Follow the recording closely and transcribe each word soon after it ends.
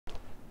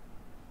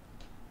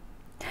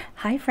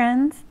Hi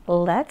friends,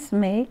 let's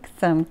make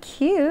some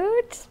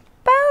cute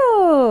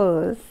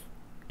bows.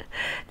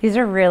 These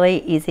are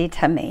really easy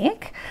to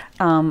make.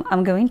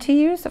 I'm going to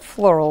use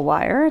floral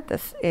wire.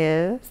 This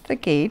is the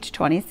gauge,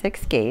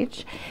 26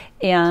 gauge.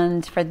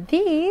 And for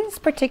these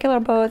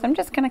particular bows, I'm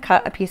just going to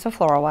cut a piece of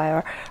floral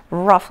wire,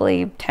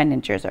 roughly 10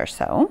 inches or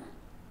so.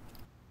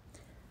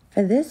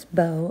 For this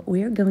bow,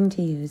 we are going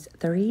to use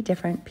 3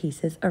 different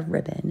pieces of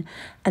ribbon,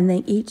 and they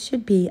each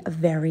should be a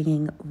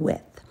varying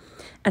width.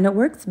 And it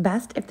works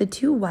best if the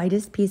 2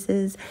 widest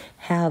pieces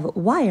have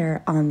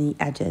wire on the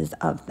edges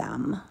of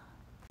them.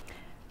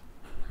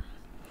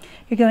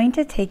 You're going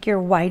to take your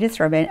widest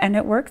ribbon, and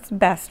it works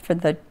best for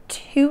the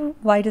 2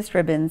 widest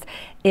ribbons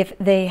if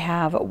they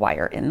have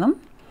wire in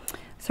them.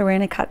 So we're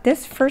going to cut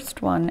this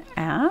first one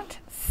at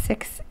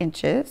 6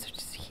 inches, which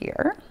is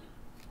here.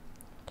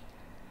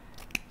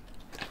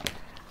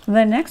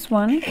 The next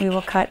one we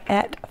will cut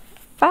at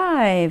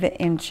 5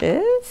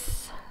 inches.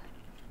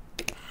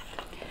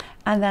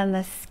 And then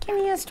the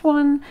skinniest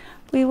one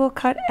we will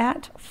cut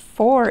at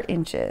 4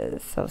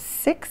 inches. So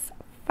 6,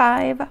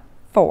 5,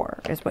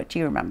 4 is what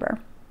you remember.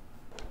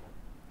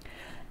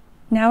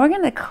 Now we're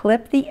going to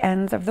clip the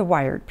ends of the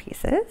wired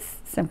pieces.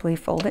 Simply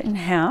fold it in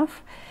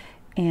half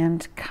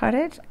and cut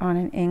it on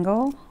an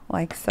angle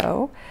like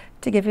so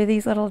to give you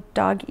these little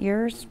dog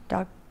ears,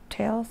 dog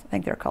tails. I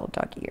think they're called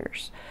dog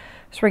ears.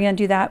 So we're going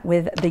to do that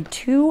with the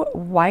 2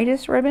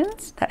 widest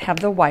ribbons that have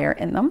the wire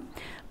in them,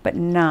 but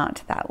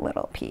not that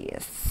little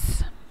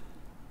piece.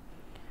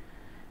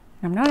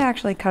 I'm not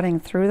actually cutting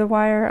through the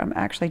wire, I'm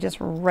actually just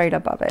right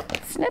above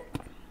it. Snip.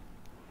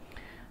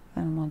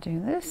 Then we'll do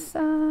this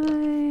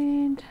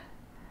side.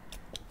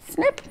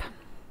 Snip.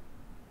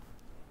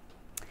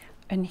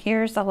 And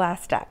here's the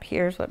last step.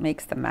 Here's what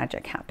makes the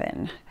magic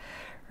happen.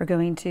 We're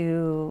going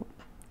to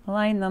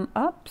line them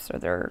up so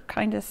they're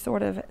kind of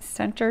sort of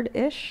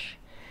centered-ish.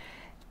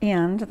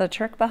 And the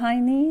trick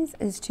behind these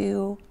is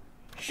to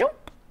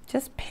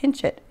just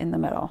pinch it in the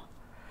middle.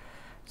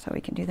 So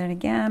we can do that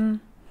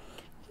again.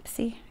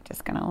 See,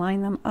 just gonna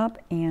line them up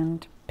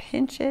and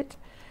pinch it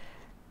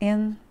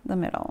in the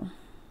middle.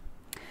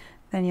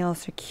 Then you'll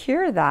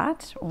secure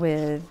that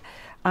with,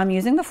 I'm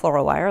using the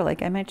floral wire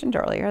like I mentioned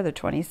earlier, the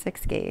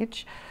 26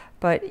 gauge,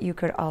 but you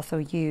could also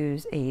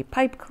use a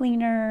pipe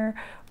cleaner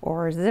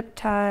or zip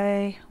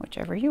tie,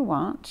 whichever you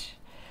want.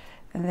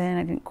 And then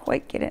I didn't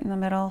quite get it in the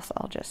middle, so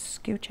I'll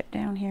just scooch it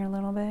down here a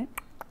little bit.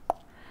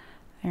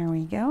 There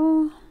we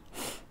go.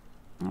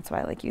 That's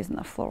why I like using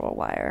the floral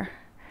wire.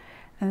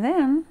 And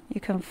then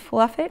you can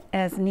fluff it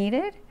as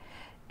needed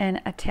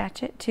and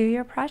attach it to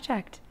your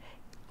project.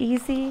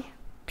 Easy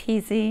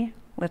peasy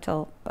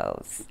little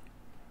bows.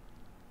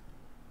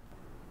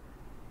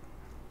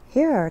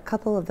 Here are a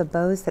couple of the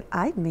bows that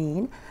I've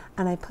made,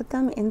 and I put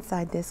them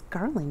inside this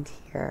garland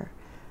here.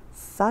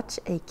 Such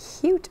a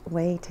cute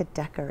way to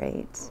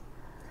decorate.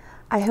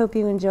 I hope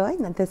you enjoy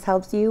and that this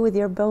helps you with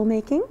your bow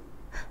making.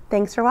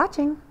 Thanks for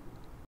watching.